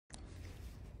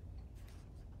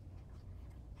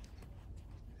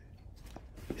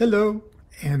Hello,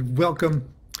 and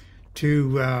welcome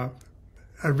to a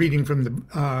reading from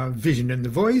the Vision and the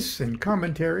Voice and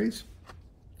commentaries.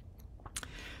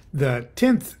 The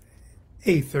 10th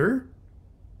Aether,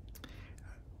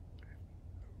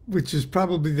 which is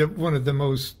probably one of the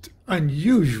most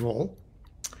unusual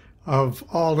of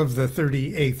all of the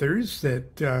 30 Aethers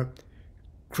that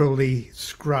Crowley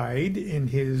scried in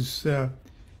his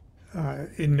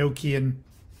Enochian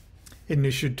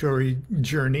initiatory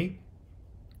journey.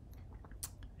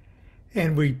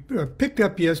 And we picked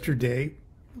up yesterday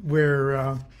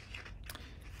where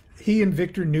he and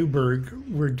Victor Newberg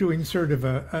were doing sort of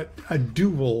a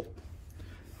dual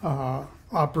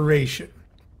operation.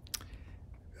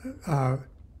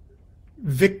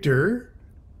 Victor,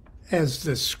 as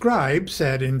the scribe,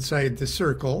 sat inside the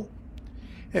circle,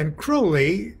 and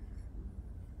Crowley,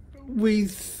 we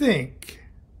think,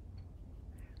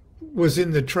 was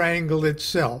in the triangle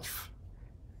itself,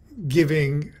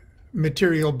 giving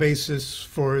material basis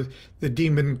for the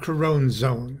demon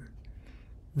Choronzon,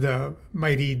 the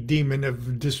mighty demon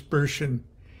of dispersion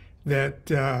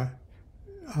that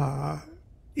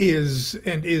is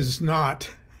and is not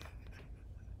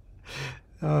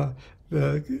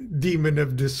the demon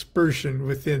of dispersion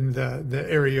within the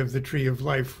area of the tree of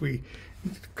life we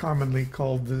commonly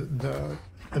call the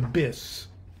abyss.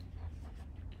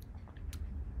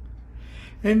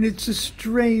 And it's a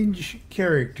strange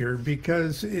character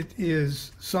because it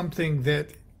is something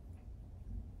that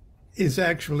is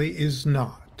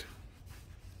not.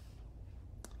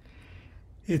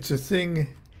 It's a thing,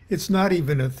 it's not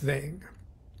even a thing.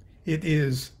 It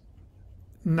is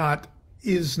not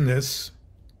isness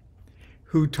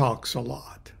who talks a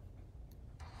lot.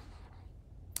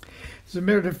 As a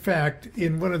matter of fact,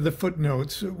 in one of the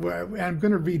footnotes, I'm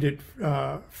going to read it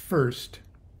first.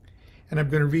 And I'm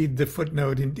going to read the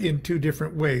footnote in two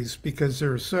different ways because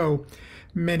there are so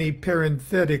many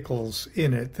parentheticals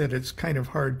in it that it's kind of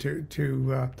hard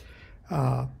to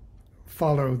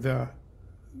follow the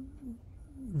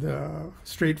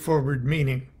straightforward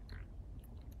meaning.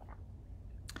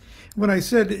 When I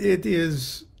said it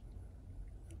is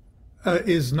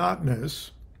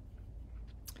notness,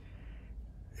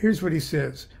 here's what he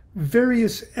says.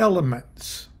 Various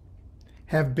elements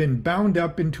have been bound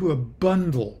up into a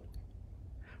bundle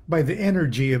by the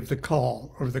energy of the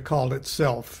call, or the call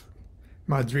itself.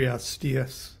 Madrias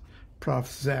Dias, Prof.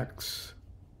 Zax,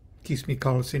 Kis mi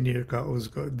kalos inirka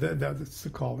ozgo. That's the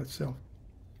call itself.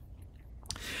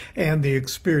 And the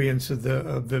experience of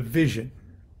the vision.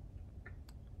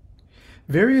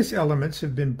 Various elements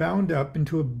have been bound up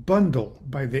into a bundle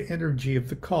by the energy of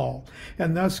the call,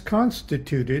 and thus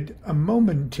constituted a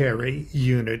momentary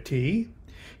unity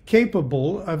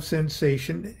capable of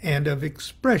sensation and of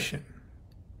expression.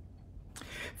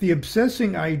 The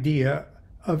obsessing idea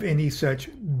of any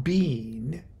such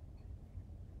being,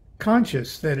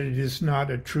 conscious that it is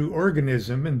not a true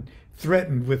organism and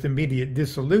threatened with immediate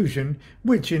dissolution,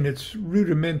 which in its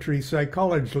rudimentary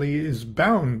psychology is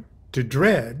bound to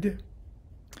dread,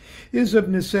 is of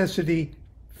necessity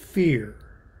fear,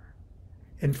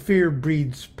 and fear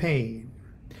breeds pain,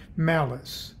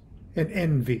 malice, and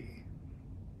envy.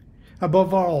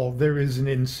 Above all, there is an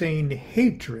insane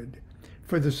hatred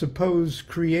for the supposed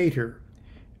creator,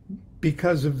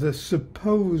 because of the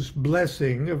supposed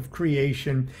blessing of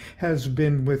creation has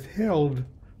been withheld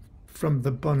from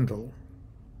the bundle.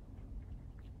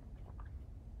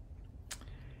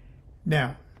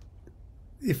 Now,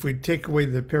 if we take away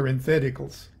the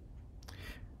parentheticals,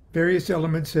 various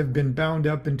elements have been bound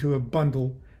up into a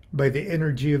bundle by the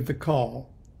energy of the call,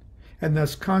 and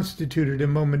thus constituted a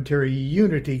momentary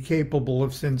unity capable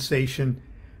of sensation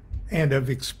and of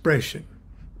expression.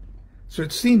 So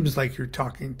it seems like you're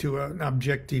talking to an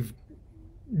objective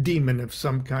demon of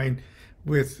some kind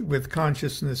with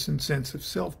consciousness and sense of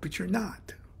self, but you're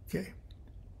not, okay?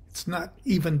 It's not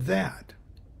even that.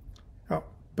 Oh,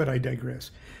 but I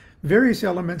digress. Various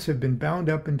elements have been bound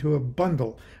up into a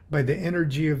bundle by the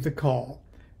energy of the call,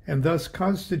 and thus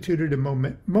constituted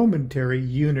a momentary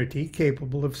unity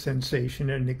capable of sensation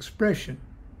and expression.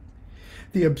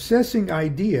 The obsessing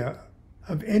idea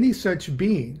of any such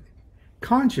being,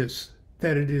 conscious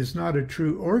that it is not a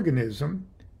true organism,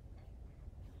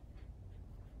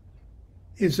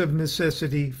 is of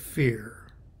necessity fear.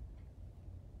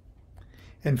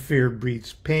 And fear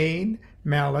breeds pain,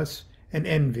 malice, and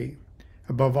envy.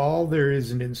 Above all, there is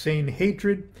an insane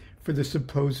hatred for the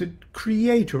supposed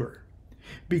creator,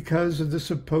 because of the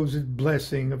supposed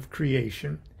blessing of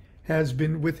creation has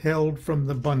been withheld from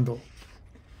the bundle.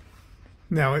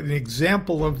 Now, an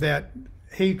example of that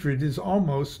hatred is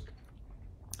almost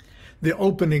the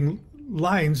opening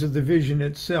lines of the vision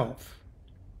itself.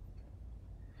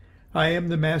 I am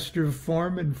the master of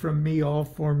form, and from me all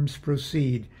forms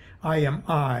proceed. I am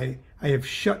I. I have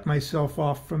shut myself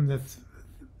off from the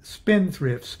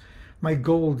spendthrifts. My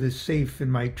gold is safe in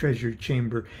my treasure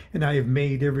chamber, and I have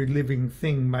made every living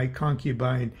thing my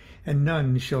concubine, and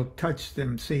none shall touch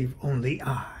them save only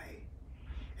I.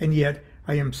 And yet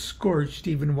I am scorched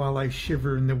even while I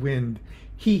shiver in the wind.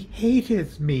 He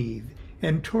hateth me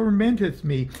and tormenteth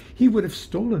me. He would have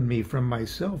stolen me from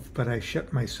myself, but I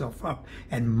shut myself up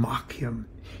and mock him,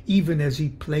 even as he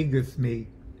plagueth me.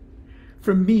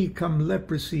 From me come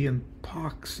leprosy and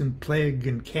pox and plague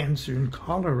and cancer and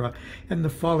cholera and the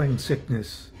falling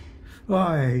sickness.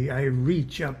 I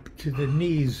reach up to the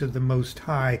knees of the Most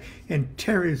High and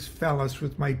tear his phallus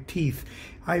with my teeth.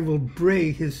 I will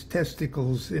bray his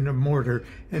testicles in a mortar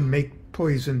and make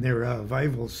poison thereof. I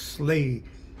will slay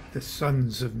the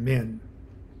sons of men.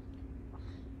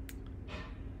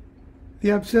 The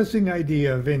obsessing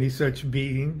idea of any such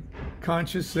being,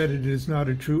 conscious that it is not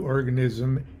a true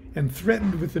organism, and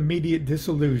threatened with immediate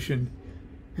dissolution,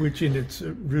 which in its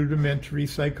rudimentary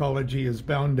psychology is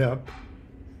bound up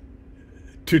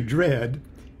to dread,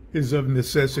 is of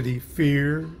necessity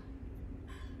fear,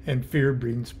 and fear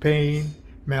brings pain,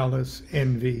 malice,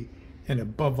 envy, and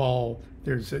above all,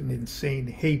 there's an insane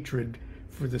hatred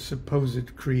for the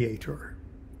supposed creator.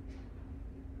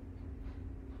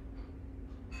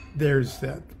 There's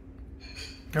that.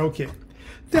 Okay.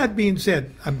 That being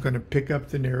said, I'm going to pick up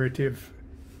the narrative.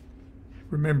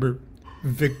 Remember,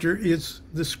 Victor is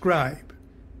the scribe.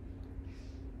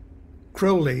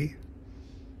 Crowley,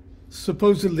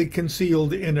 supposedly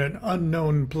concealed in an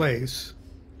unknown place,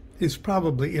 is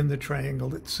probably in the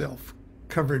triangle itself,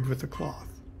 covered with a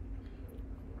cloth.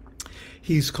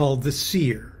 He's called the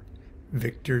seer.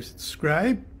 Victor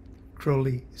scribe,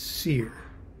 Crowley seer.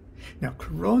 Now,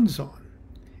 Choronzon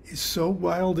is so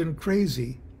wild and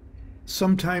crazy,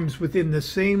 sometimes within the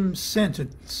same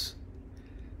sentence,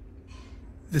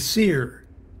 the seer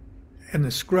and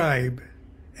the scribe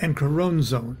and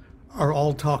Choronzon are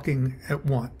all talking at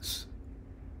once.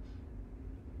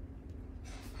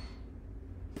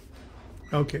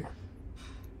 Okay.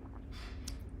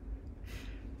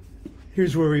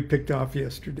 Here's where we picked off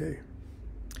yesterday.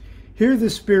 Here the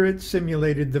spirit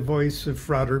simulated the voice of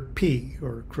Frater P,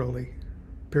 or Crowley,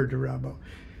 Perdurabo,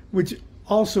 which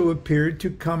also appeared to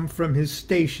come from his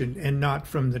station and not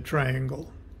from the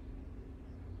triangle.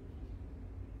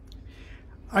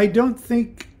 I don't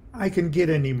think I can get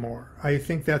any more. I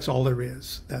think that's all there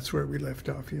is. That's where we left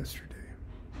off yesterday.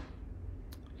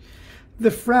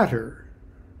 The frater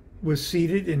was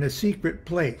seated in a secret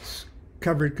place,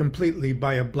 covered completely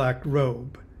by a black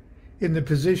robe, in the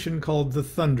position called the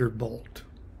thunderbolt.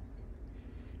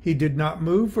 He did not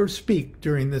move or speak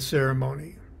during the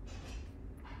ceremony.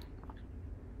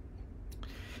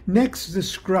 Next, the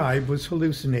scribe was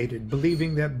hallucinated,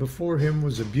 believing that before him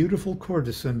was a beautiful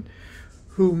courtesan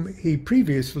whom he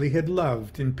previously had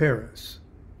loved in Paris.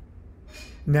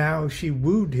 Now she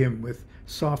wooed him with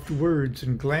soft words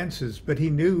and glances, but he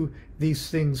knew these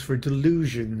things for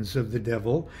delusions of the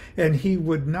devil, and he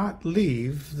would not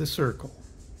leave the circle.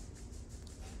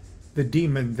 The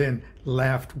demon then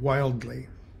laughed wildly.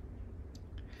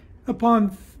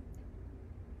 Upon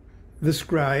the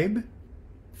scribe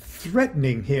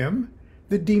threatening him,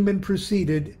 the demon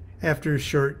proceeded after a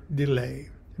short delay.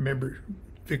 Remember,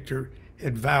 Victor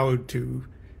had vowed to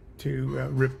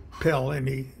repel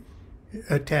any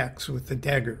attacks with the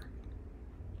dagger.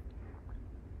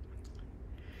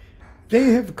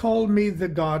 They have called me the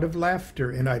god of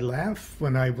laughter, and I laugh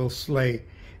when I will slay,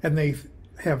 and they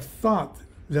have thought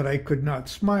that I could not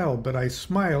smile, but I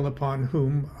smile upon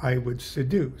whom I would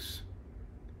seduce.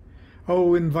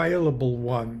 O inviolable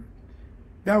one,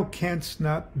 thou canst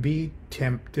not be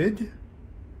tempted.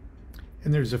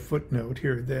 And there's a footnote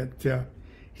here that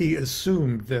he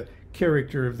assumed the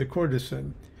character of the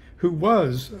courtesan, who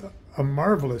was a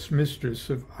marvelous mistress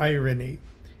of irony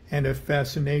and of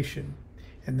fascination,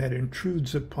 and that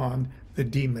intrudes upon the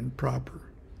demon proper.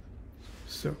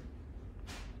 So,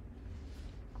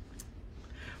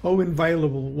 O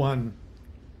inviolable one,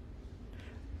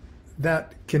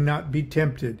 that cannot be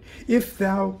tempted. If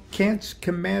thou canst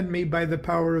command me by the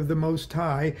power of the Most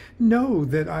High, know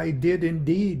that I did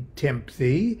indeed tempt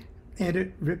thee, and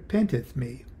it repenteth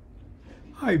me.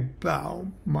 I bow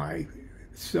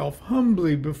myself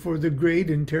humbly before the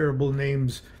great and terrible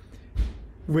names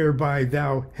whereby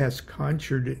thou hast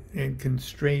conjured and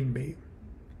constrained me.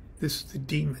 This is the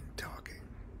demon talking.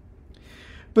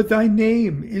 But thy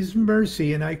name is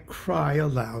mercy, and I cry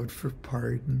aloud for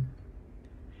pardon.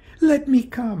 Let me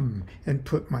come and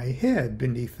put my head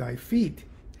beneath thy feet,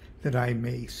 that I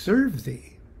may serve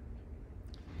thee.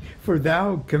 For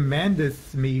thou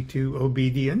commandest me to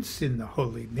obedience in the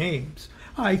holy names.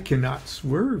 I cannot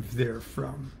swerve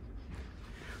therefrom.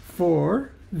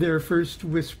 For their first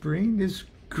whispering is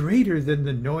greater than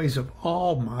the noise of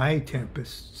all my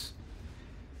tempests.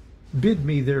 Bid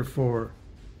me therefore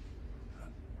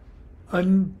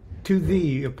unto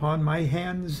thee upon my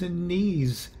hands and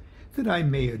knees, that I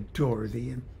may adore thee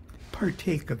and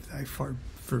partake of thy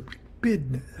forgiveness.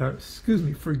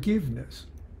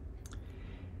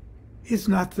 Is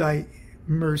not thy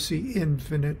mercy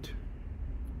infinite?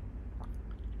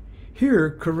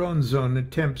 Here Choronzon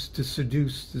attempts to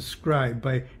seduce the scribe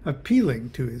by appealing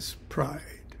to his pride.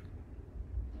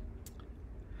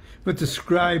 But the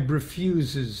scribe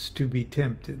refuses to be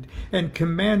tempted, and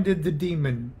commanded the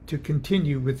demon to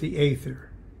continue with the aether.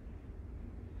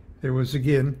 There was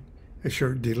again a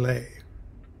short delay.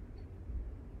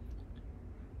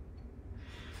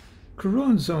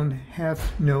 Choronzon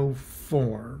hath no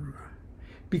form,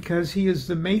 because he is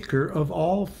the maker of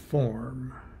all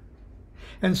form.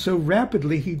 And so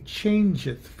rapidly he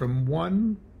changeth from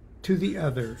one to the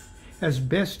other, as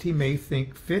best he may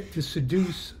think fit to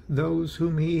seduce those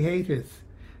whom he hateth,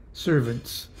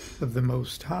 servants of the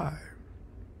Most High.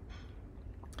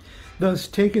 Thus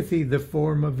taketh he the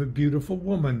form of a beautiful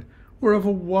woman, or of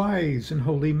a wise and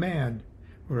holy man,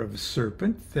 or of a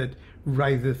serpent that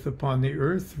writheth upon the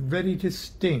earth, ready to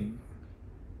sting.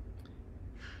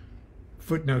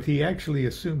 Footnote, he actually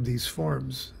assumed these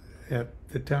forms at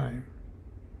the time.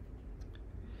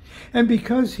 And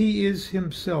because he is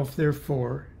himself,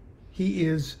 therefore, he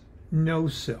is no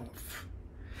self.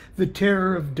 The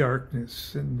terror of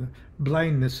darkness, and the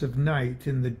blindness of night,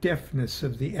 and the deafness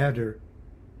of the adder,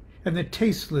 and the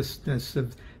tastelessness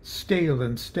of stale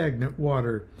and stagnant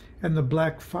water, and the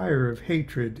black fire of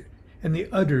hatred, and the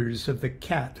udders of the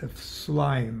cat of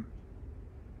slime.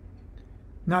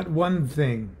 Not one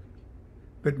thing,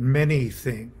 but many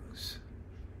things.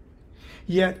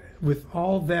 Yet with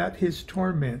all that his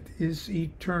torment is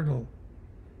eternal.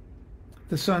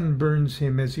 The sun burns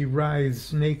him as he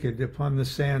writhes naked upon the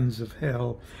sands of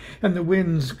hell, and the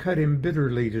winds cut him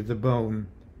bitterly to the bone,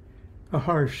 a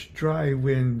harsh, dry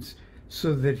wind,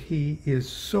 so that he is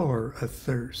sore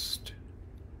athirst.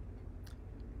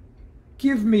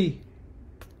 Give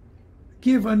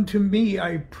unto me,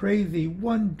 I pray thee,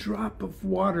 one drop of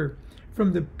water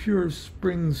from the pure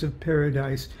springs of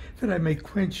paradise, that I may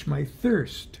quench my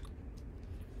thirst.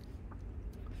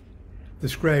 The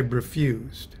scribe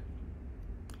refused.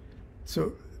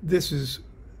 So this is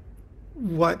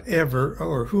whatever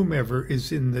or whomever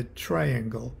is in the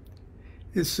triangle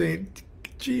is saying,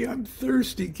 gee, I'm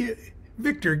thirsty.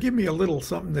 Victor, give me a little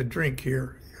something to drink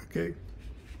here, okay?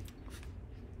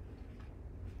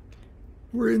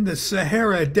 We're in the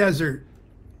Sahara Desert.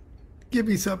 Give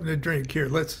me something to drink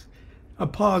here. A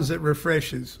pause that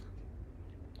refreshes.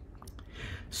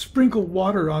 Sprinkle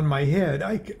water on my head.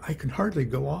 I can hardly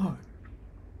go on.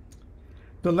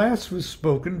 The last was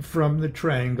spoken from the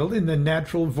triangle in the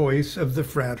natural voice of the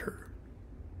frater,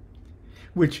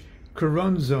 which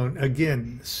Choronzon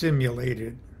again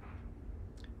simulated.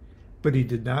 But he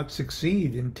did not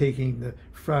succeed in taking the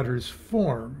frater's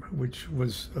form, which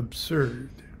was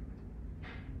absurd.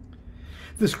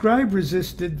 The scribe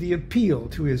resisted the appeal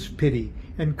to his pity,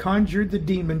 and conjured the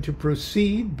demon to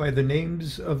proceed by the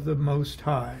names of the Most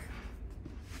High.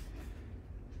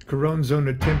 Choronzon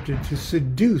attempted to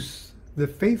seduce the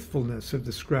faithfulness of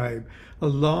the scribe. A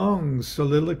long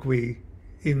soliloquy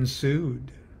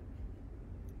ensued.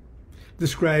 The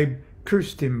scribe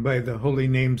cursed him by the holy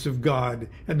names of God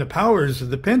and the powers of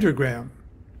the pentagram.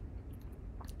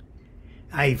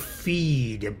 I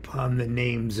feed upon the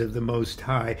names of the Most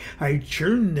High. I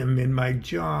churn them in my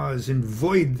jaws and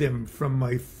void them from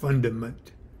my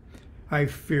fundament. I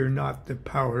fear not the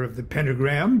power of the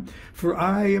pentagram, for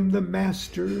I am the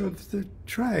master of the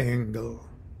triangle.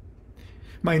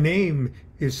 My name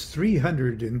is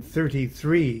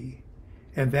 333,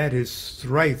 and that is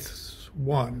thrice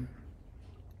one.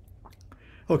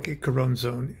 Okay,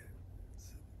 Choronzon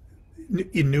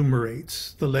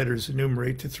enumerates, the letters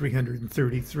enumerate to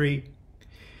 333,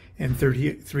 and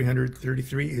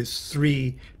 333 is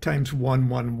 3 times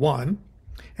 111,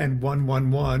 and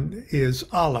 111 is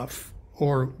Aleph,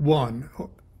 or 1,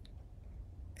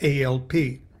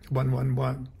 A-L-P,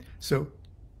 111. So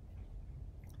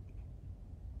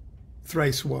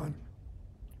thrice one.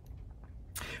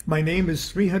 My name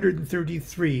is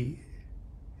 333,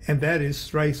 and that is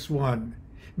thrice one.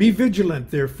 Be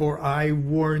vigilant, therefore, I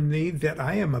warn thee, that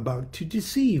I am about to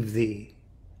deceive thee.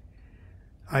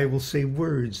 I will say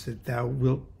words that thou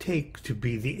wilt take to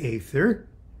be the aether,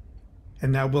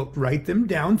 And thou wilt write them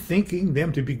down, thinking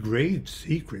them to be great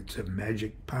secrets of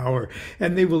magic power,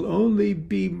 and they will only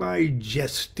be my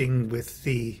jesting with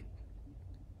thee.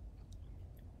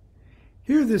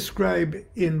 Here the scribe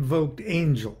invoked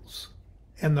angels,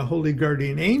 and the holy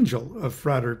guardian angel of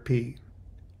Frater P.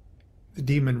 The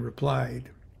demon replied,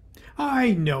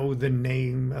 I know the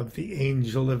name of the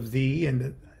angel of thee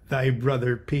and thy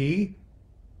brother P,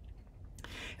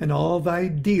 and all thy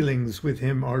dealings with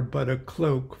him are but a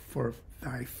cloak for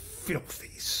thy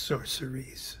filthy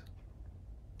sorceries.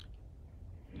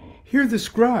 Here the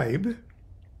scribe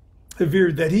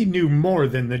averred that he knew more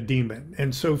than the demon,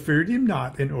 and so feared him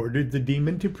not, and ordered the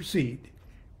demon to proceed.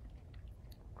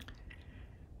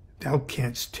 Thou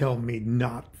canst tell me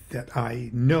not that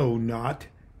I know not,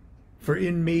 for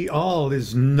in me all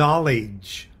is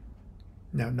knowledge.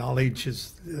 Now, knowledge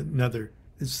is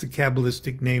it's the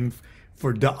Kabbalistic name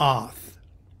for Da'ath,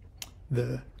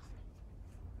 the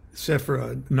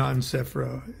Sephira,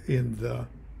 non-Sephira in the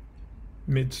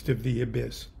midst of the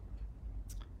abyss.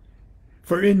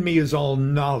 For in me is all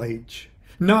knowledge.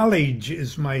 Knowledge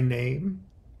is my name,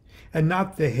 and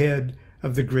not the head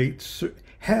of the great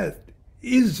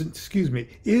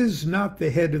is not the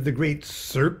head of the great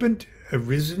serpent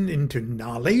arisen into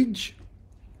knowledge?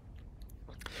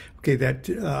 Okay, that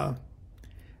the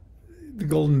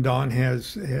Golden Dawn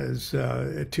has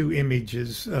two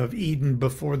images of Eden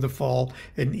before the fall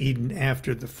and Eden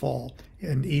after the fall.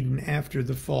 And Eden after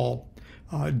the fall,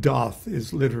 Doth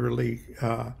is literally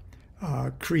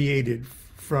created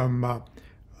from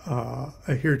a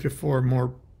heretofore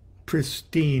more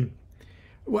pristine.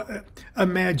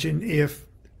 Imagine if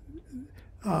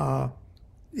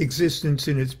existence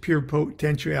in its pure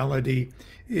potentiality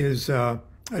is a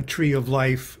tree of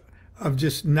life of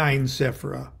just 9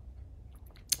 Sephiroth,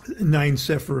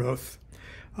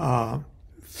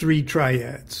 3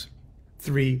 triads,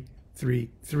 3, 3,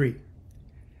 3.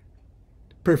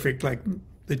 Perfect, like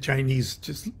the Chinese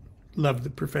just love the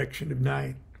perfection of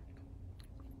 9.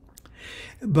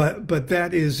 But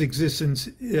that is existence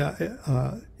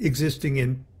existing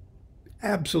in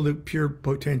absolute pure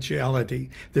potentiality.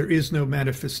 There is no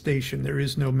manifestation. There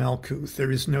is no Malkuth.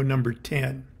 There is no number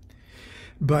 10.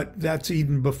 But that's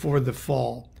Eden before the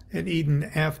fall. And Eden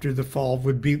after the fall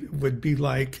would be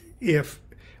like if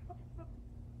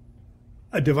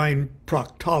a divine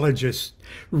proctologist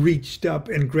reached up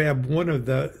and grabbed one of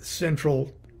the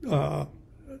central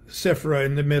Sephira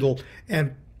in the middle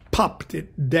and popped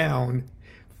it down,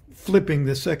 flipping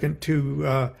the second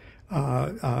 2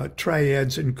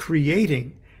 triads and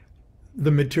creating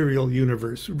the material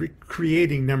universe,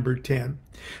 creating number 10.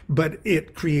 But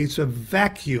it creates a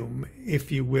vacuum,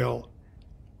 if you will,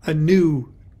 a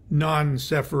new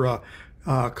non-Sephira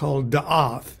called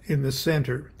Da'ath in the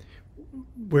center,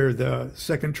 where the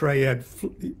second triad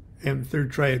and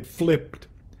third triad flipped,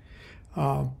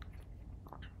 and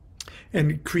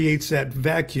it creates that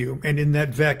vacuum. And in that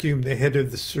vacuum, the head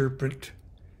of the serpent,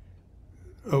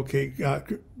 okay,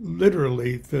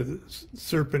 literally the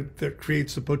serpent that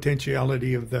creates the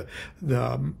potentiality of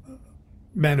the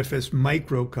manifest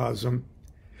microcosm,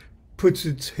 puts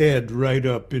its head right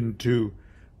up into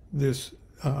this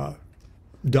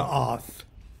Da'ath,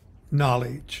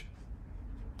 knowledge.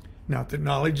 Not that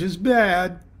knowledge is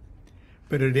bad,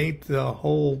 but it ain't the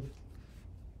whole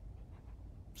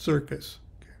circus.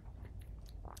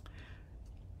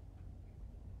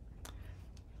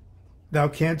 Thou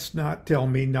canst not tell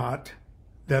me not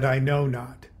that I know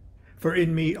not, for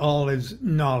in me all is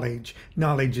knowledge.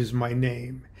 Knowledge is my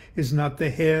name. Is not the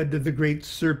head of the great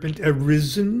serpent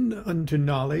arisen unto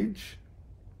knowledge?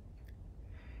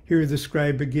 Here the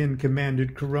scribe again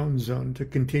commanded Choronzon to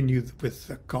continue with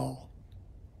the call.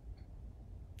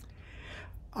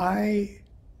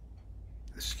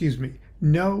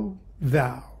 Know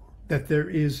thou that there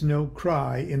is no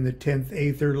cry in the 10th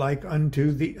aether like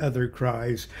unto the other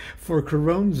cries, for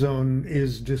Choronzon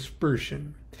is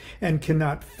dispersion, and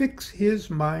cannot fix his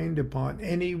mind upon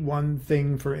any one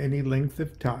thing for any length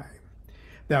of time.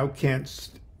 Thou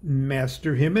canst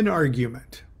master him in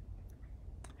argument.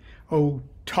 O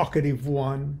talkative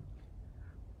one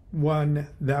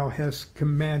thou hast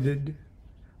commanded,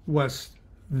 wast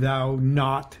thou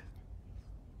not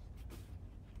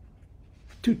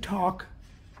to talk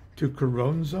to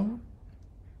Choronzon?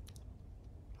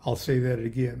 I'll say that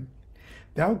again.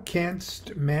 Thou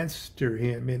canst master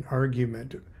him in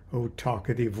argument, O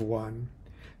talkative one.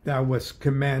 Thou wast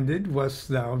commanded, wast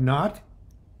thou not,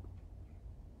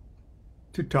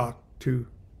 to talk to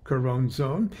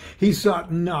Choronzon? He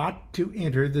sought not to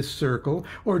enter the circle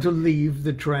or to leave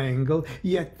the triangle,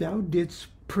 yet thou didst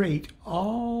prate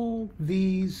all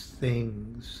these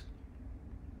things.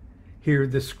 Here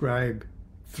the scribe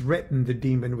threatened the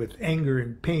demon with anger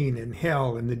and pain and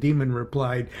hell, and the demon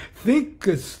replied,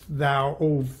 "Thinkest thou,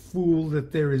 O fool,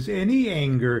 that there is any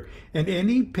anger and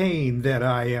any pain that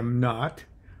I am not,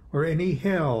 or any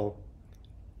hell,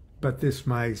 but this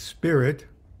my spirit?"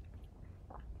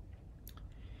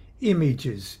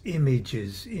 Images,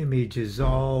 images, images,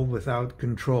 all without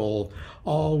control,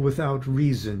 all without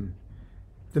reason.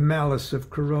 The malice of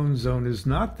Choronzon is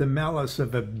not the malice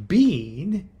of a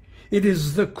being, it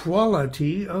is the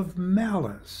quality of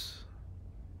malice.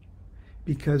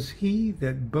 Because he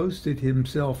that boasted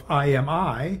himself, "I am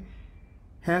I,"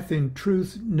 hath in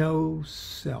truth no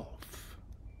self.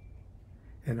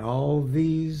 And all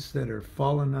these that are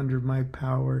fallen under my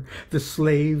power, the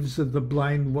slaves of the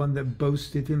blind one that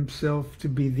boasted himself to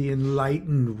be the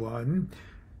enlightened one,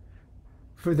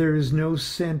 for there is no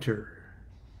center,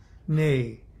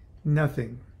 nay,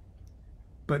 nothing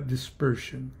but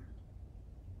dispersion.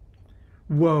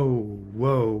 Woe,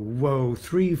 woe, woe,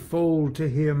 threefold to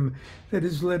him that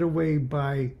is led away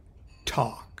by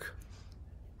talk,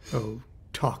 O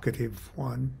talkative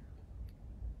one.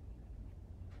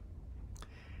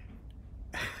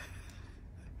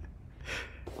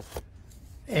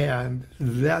 And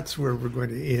that's where we're going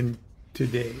to end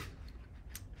today.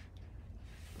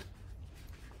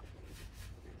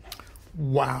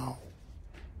 Wow.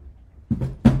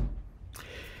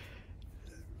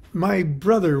 My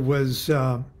brother was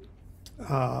a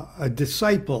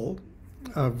disciple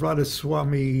of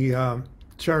Radhaswami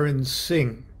Charan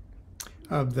Singh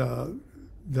of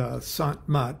the Sant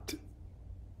Mat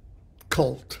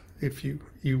cult, if you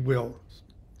will.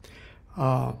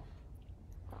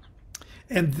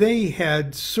 And they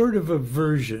had sort of a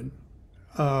version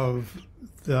of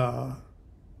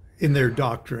in their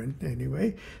doctrine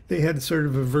anyway, they had sort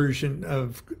of a version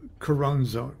of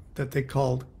Choronzon that they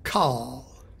called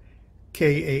Kal,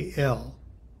 K-A-L,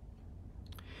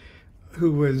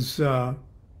 who was the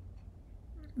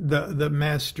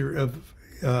master of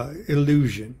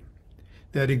illusion.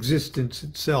 That existence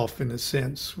itself, in a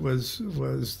sense, was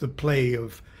the play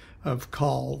of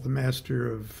Kal, the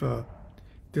master of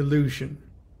delusion.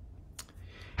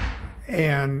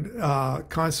 And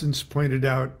Constance pointed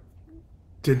out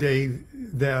today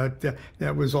that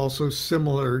that was also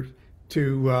similar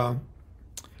to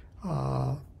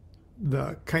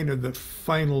the kind of the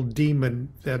final demon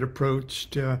that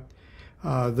approached the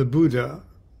Buddha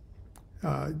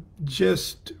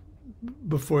just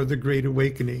before the Great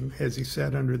Awakening, as he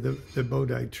sat under the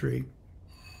Bodhi tree.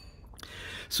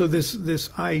 So this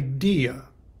idea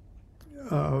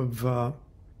of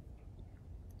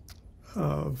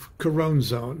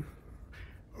Choronzon,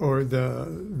 or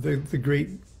the great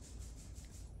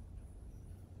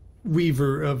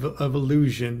weaver of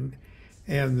illusion,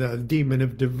 and the demon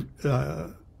of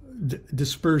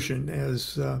dispersion,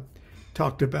 as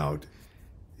talked about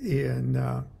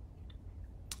in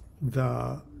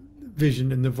the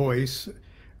Vision and the Voice,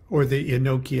 or the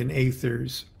Enochian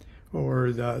Aethers,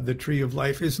 or the Tree of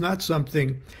Life, is not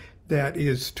something that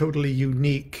is totally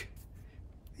unique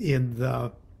in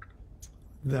the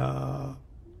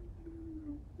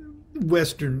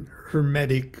Western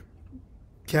Hermetic,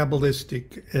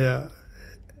 Kabbalistic,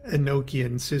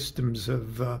 Enochian systems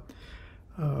of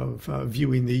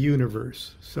viewing the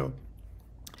universe. So,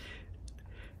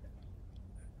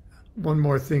 one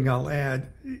more thing I'll add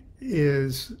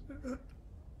is,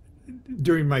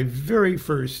 during my very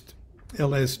first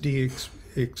LSD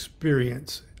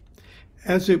experience,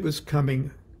 as it was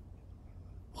coming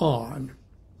on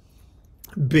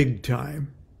big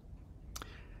time,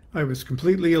 I was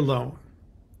completely alone,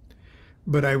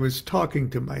 but I was talking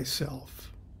to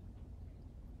myself.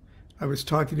 I was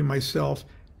talking to myself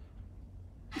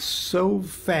so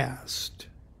fast,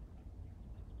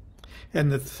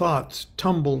 and the thoughts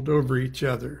tumbled over each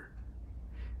other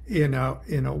in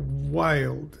a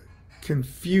wild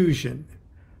confusion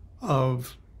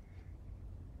of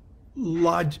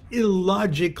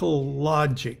illogical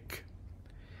logic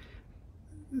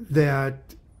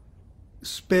that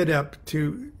sped up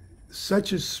to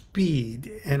such a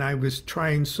speed, and I was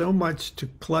trying so much to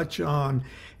clutch on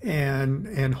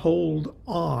and hold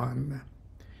on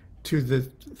to the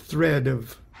thread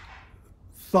of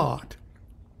thought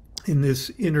in this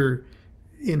inner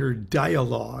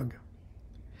dialogue,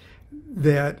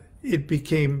 that it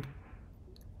became,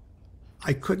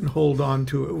 I couldn't hold on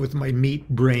to it with my meat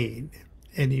brain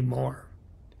anymore.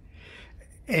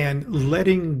 And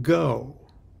letting go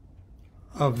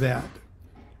of that,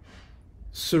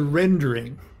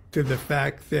 surrendering to the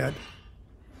fact that,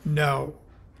 no,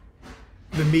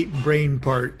 the meat brain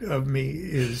part of me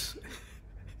is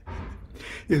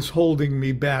holding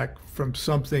me back from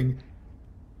something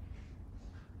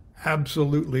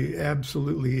absolutely,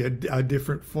 absolutely a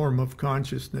different form of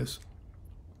consciousness.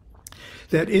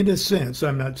 That, in a sense,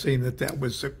 I'm not saying that that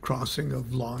was a crossing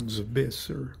of Lon's abyss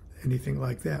or anything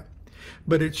like that,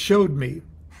 but it showed me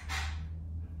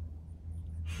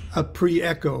a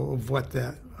pre-echo of what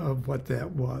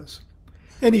that was.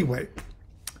 Anyway,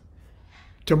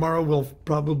 tomorrow we'll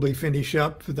probably finish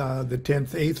up the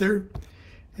 10th Aether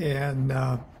and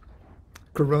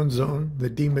Choronzon, the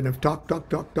demon of talk, talk,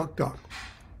 talk, talk, talk.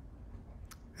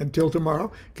 Until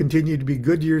tomorrow, continue to be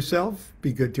good to yourself,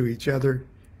 be good to each other.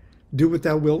 Do what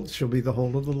thou wilt shall be the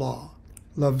whole of the law.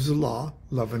 Love's the law,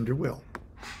 love under will.